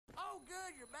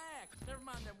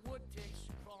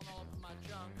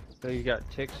So you got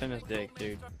ticks in his dick,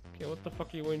 dude. Okay, what the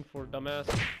fuck are you waiting for, dumbass?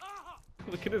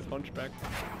 Look at his hunchback.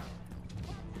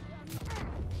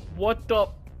 What the?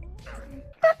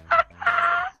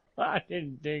 I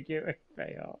didn't think it would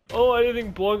fail. Oh, I didn't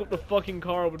think blowing up the fucking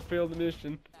car would fail the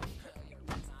mission.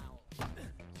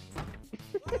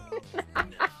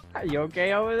 Are you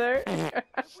okay over there?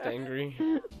 Just angry.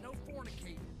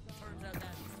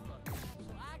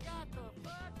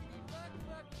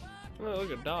 Oh,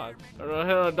 look at a dog. I don't know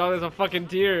how a dog is a fucking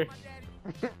deer.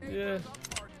 Yeah.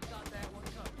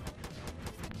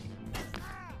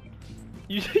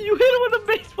 You hit him with a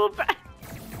baseball bat.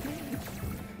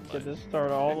 Get this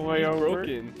start all the way He's over.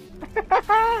 broken.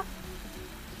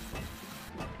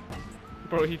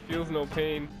 Bro, he feels no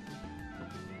pain.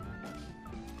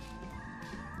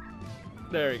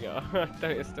 There we go. I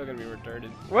thought he was still gonna be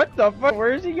retarded. What the fuck?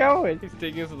 Where is he going? He's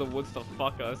taking us to the woods to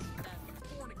fuck us.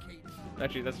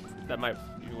 Actually, that might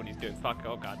be what he's doing. Fuck,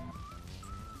 oh god.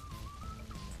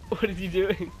 What is he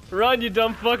doing? Run, you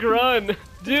dumb fuck, run!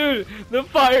 Dude, the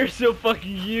fire's so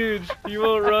fucking huge. He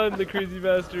won't run, the crazy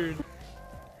bastard.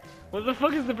 What the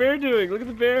fuck is the bear doing? Look at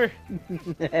the bear.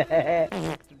 They're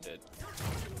dead.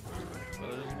 Oh,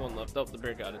 there's one left. Oh, the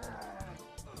bear got it.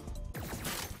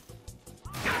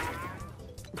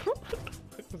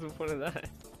 What was the point of that?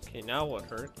 Okay, now what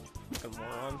hurt? Fucking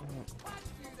moron.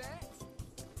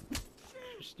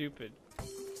 You're stupid.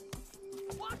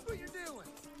 Watch what you're doing.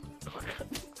 Oh god,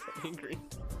 I'm angry.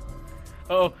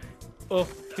 Oh,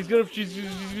 he's gonna shoot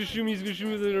me. He's gonna shoot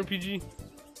me with an RPG.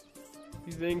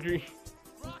 He's angry.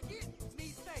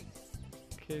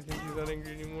 Okay, I think he's not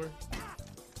angry anymore.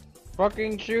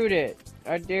 Fucking shoot it!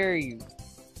 I dare you.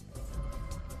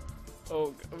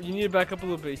 Oh, you need to back up a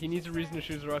little bit. He needs a reason to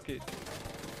shoot his rocket.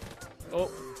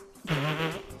 Oh.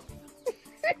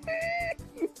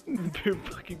 Bear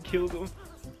fucking killed him.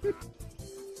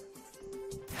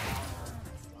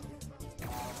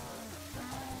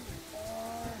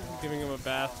 Giving him a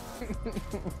bath.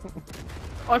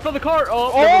 Oh, I found the car!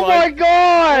 Oh, oh my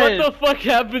god! What the fuck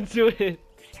happened to it? You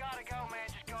gotta go, man.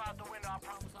 Just go out the window. I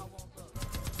promise I won't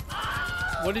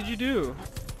look. What did you do?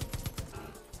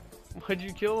 Why'd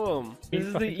you kill him? He This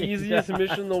is the fucking easiest died.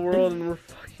 mission in the world and we're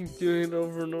fucking doing it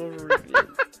over and over again.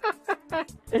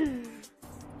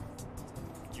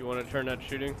 You want to turn that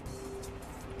shooting?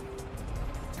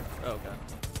 Oh god.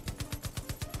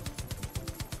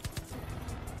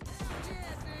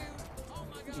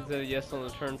 Is that a yes on the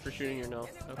turn for shooting or no?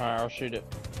 Okay. Alright, I'll shoot it.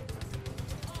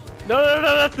 No,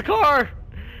 that's the car!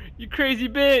 You crazy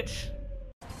bitch!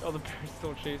 Oh, the bear's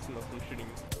still chasing us. I'm shooting.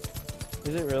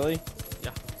 Is it really?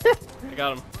 Yeah. I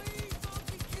got him.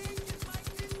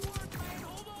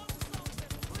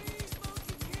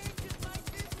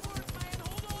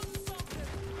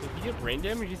 If you get brain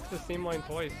damage, you hit the same line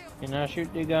twice. Can I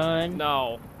shoot the gun?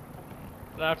 No.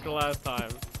 Not after last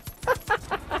time.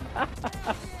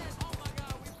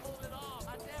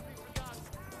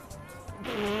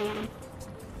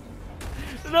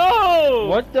 No!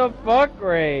 What the fuck,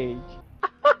 Rage?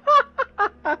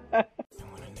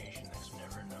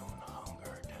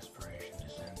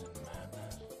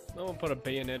 No one put a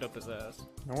bayonet up his ass.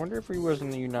 I wonder if he was in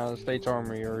the United States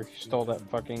Army or he stole that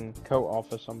fucking coat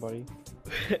off of somebody.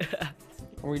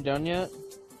 Are we done yet?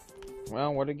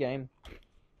 Well, what a game.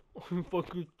 I'm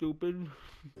fucking stupid.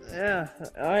 Yeah,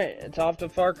 alright, it's off to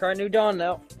Far Cry New Dawn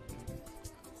now.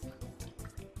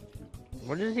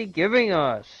 What is he giving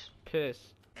us? Piss.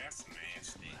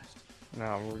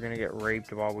 No, we're gonna get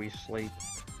raped while we sleep.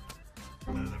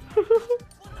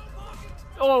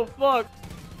 Oh, fuck.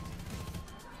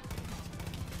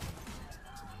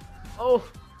 Oh.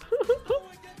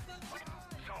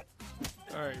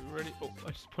 Alright, you ready? Oh,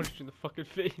 I just punched you in the fucking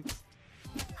face.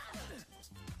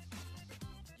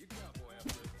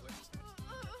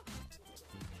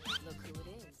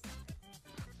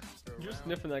 You're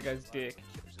sniffing that guy's dick.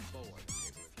 Oh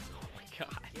my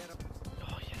god.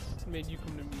 Oh yes, it made you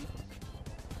come to me.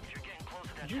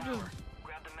 Did you just...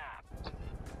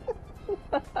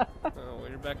 Oh, well,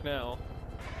 you're back now.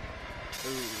 Ooh,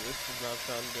 this does not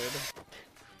sound good.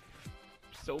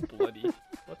 So bloody.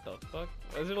 What the fuck?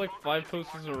 Why is there like 5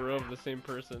 posters in a row of the same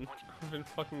person? I've been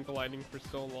fucking gliding for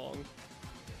so long.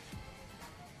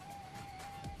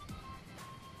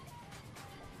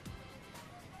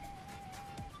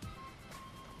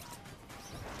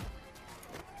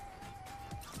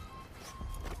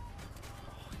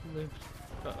 Lived.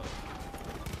 Uh-oh.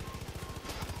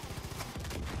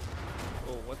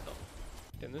 Oh, what the?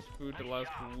 Damn, this food could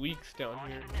last weeks down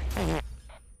here.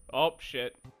 Oh,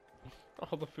 shit.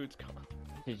 All the food's gone.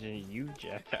 He's a you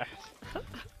jackass.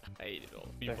 I ate it all.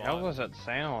 The hell was that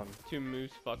sound? Two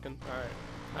moose fucking. Alright,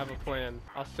 I have a plan.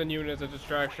 I'll send you in as a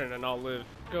distraction and I'll live.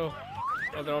 Go.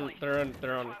 Oh, they're on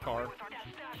the car.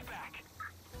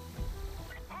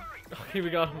 Okay, we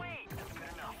got him.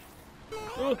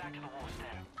 Oh,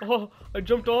 oh, I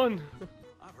jumped on.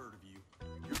 I've heard of you.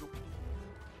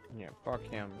 Yeah, fuck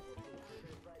him.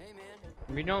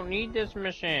 We don't need this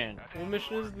mission. What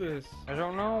mission is this? I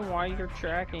don't know why you're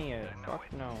tracking it.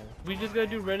 Fuck no. We just gotta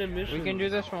do random missions. We can do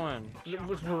this one.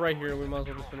 We're right here. We might as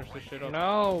well just finish this shit up.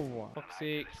 No. Fuck's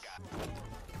sakes.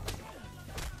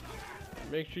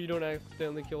 Make sure you don't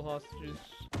accidentally kill hostages.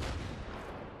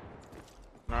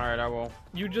 Alright, I will.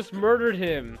 You just murdered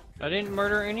him. I didn't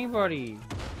murder anybody.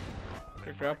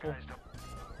 Okay, grapple.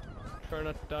 Try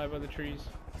not to die by the trees.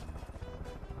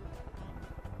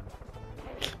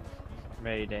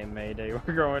 Mayday, mayday,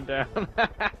 we're going down.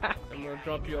 I'm gonna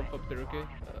drop you up there, okay? Hold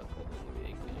on, let me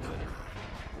angle you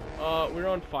better. We're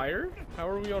on fire? How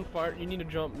are we on fire? You need to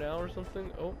jump now or something?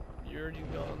 Oh, you're already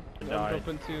gone. I'm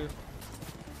jumping too.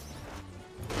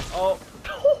 Oh!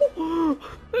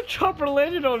 The chopper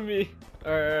landed on me!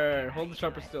 Alright, hold the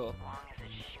chopper still.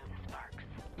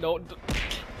 No.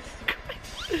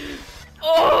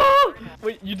 Oh!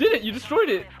 Wait, you did it! You destroyed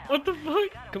it! What the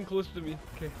fuck? Come closer to me.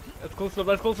 Okay, that's close enough,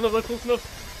 that's close enough, that's close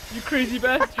enough! You crazy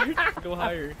bastard! Go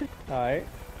higher. Alright.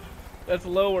 That's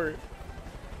lower.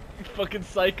 You fucking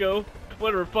psycho.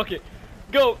 Whatever, fuck it.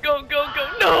 Go, go, go, go!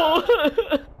 No!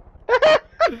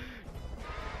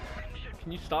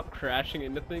 Can you stop crashing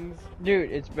into things?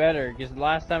 Dude, it's better, because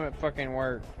last time it fucking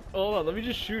worked. Hold on, let me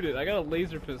just shoot it. I got a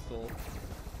laser pistol.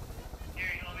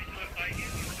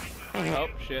 Oh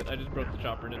shit, I just broke the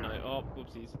chopper, didn't I? Oh,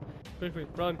 whoopsies. Quickly,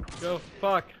 run, go,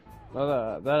 fuck!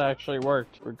 No, that actually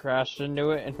worked. We crashed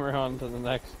into it and we're on to the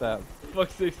next step.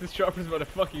 Fuck's sakes, this chopper's about to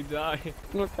fucking die.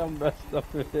 Look how messed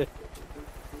up it is.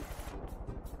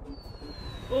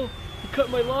 Oh, you cut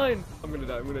my line! I'm gonna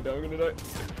die, I'm gonna die, I'm gonna die.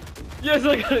 Yes,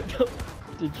 I got it done!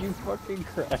 Did you fucking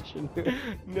crash into it?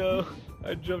 No,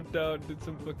 I jumped down, did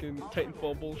some fucking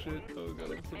Titanfall bullshit. Oh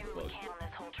god, I'm so fucked.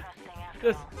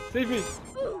 Yes, save me!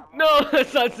 No,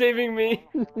 that's not saving me!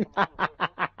 Come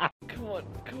on,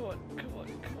 come on, come on,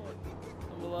 come on.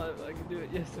 I'm alive, I can do it.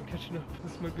 Yes, I'm catching up.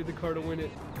 This might be the car to win it.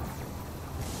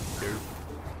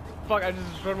 Fuck, I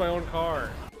just destroyed my own car.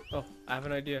 Oh, I have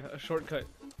an idea. A shortcut.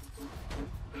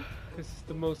 This is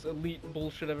the most elite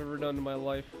bullshit I've ever done in my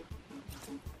life.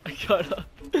 I got up.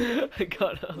 I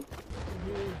got up.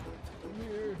 I'm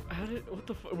here. How did? What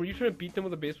the fuck? Were you trying to beat them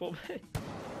with a baseball bat?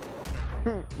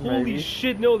 Holy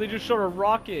shit! No, they just shot a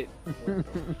rocket.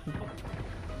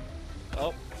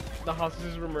 Oh, the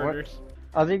hostages were murdered.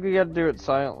 I think we gotta do it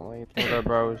silently with our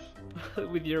bows.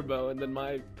 With your bow and then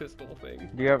my pistol thing.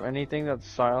 Do you have anything that's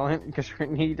silent? Because we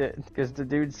need it. Because the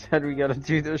dude said we gotta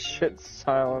do this shit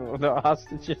silent with the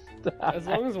hostages die. As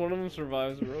long as one of them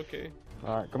survives, we're okay.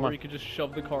 Alright, come Or on. you could just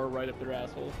shove the car right up their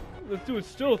asshole. Let's do it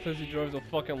stealth as he drives a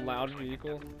fucking loud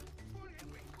vehicle.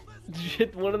 Did you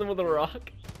hit one of them with a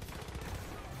rock?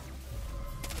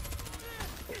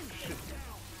 Oh, shit.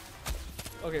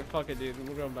 Okay, fuck it, dude.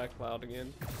 We're going back loud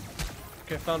again.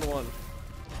 Okay, found one.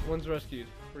 One's rescued.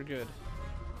 We're good.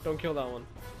 Don't kill that one.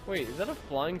 Wait, is that a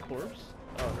flying corpse?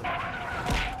 Oh, never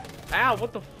mind. Ow,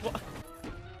 what the fuck?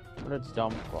 That's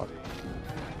dumb fuck.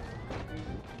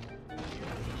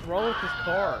 What's wrong with this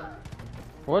car?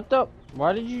 What the?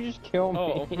 Why did you just kill me?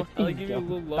 Oh, I'll give you a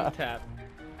little love tap.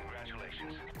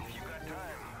 Congratulations. If you got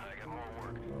time, I got more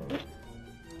work.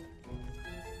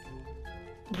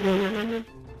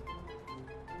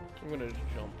 I'm gonna just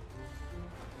jump.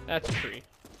 That's a tree.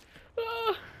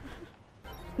 Ah.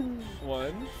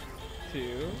 1,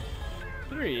 2,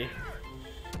 3.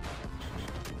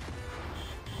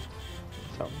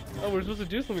 So, Oh, we're supposed to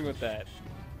do something with that.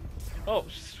 Oh,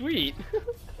 sweet.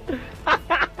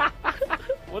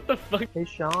 What the fuck? Hey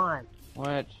Sean,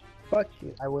 what? fuck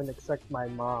you. I wouldn't expect my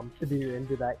mom to be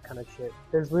into that kind of shit.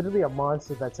 There's literally a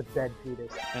monster that's a dead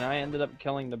fetus. And I ended up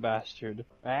killing the bastard.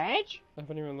 What? I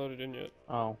haven't even loaded in yet.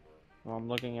 Oh. Well, I'm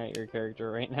looking at your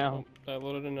character right now. I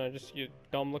loaded in and I just see a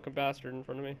dumb looking bastard in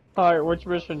front of me. Alright, which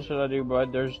mission should I do,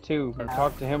 bud? There's two.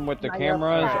 Talk to him with the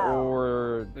cameras,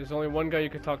 or... There's only one guy you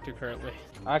can talk to currently.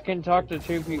 I can talk to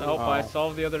two people. Nope, I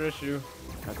solved the other issue.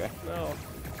 Okay. No.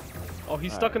 Oh,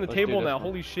 he's Alright, stuck in the let's do table this now. one.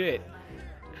 Holy shit.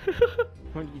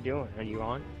 What are you doing? Are you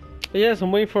on? Yes,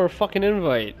 I'm waiting for a fucking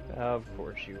invite. Of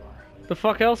course you are. The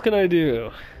fuck else can I do?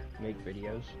 Make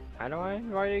videos. How do I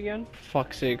invite you again?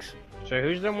 Fuck's sakes. So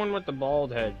who's the one with the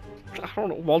bald head? I don't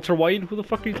know. Walter White? Who the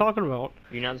fuck are you talking about?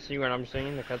 You not see what I'm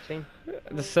seeing, the cutscene?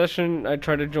 The session I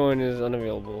try to join is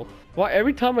unavailable. Why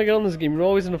every time I get on this game, you're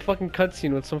always in a fucking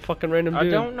cutscene with some fucking random dude? I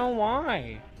don't know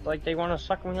why. Like they want to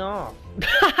suck me off.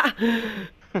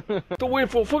 Don't wait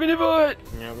for a fucking invite!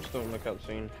 Yeah, we're still in the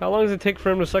cutscene. How long does it take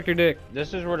for him to suck your dick?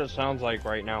 This is what it sounds like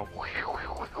right now.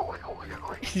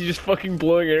 You just fucking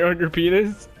blowing air on your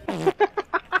penis?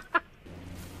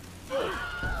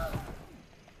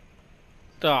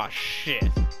 Oh shit.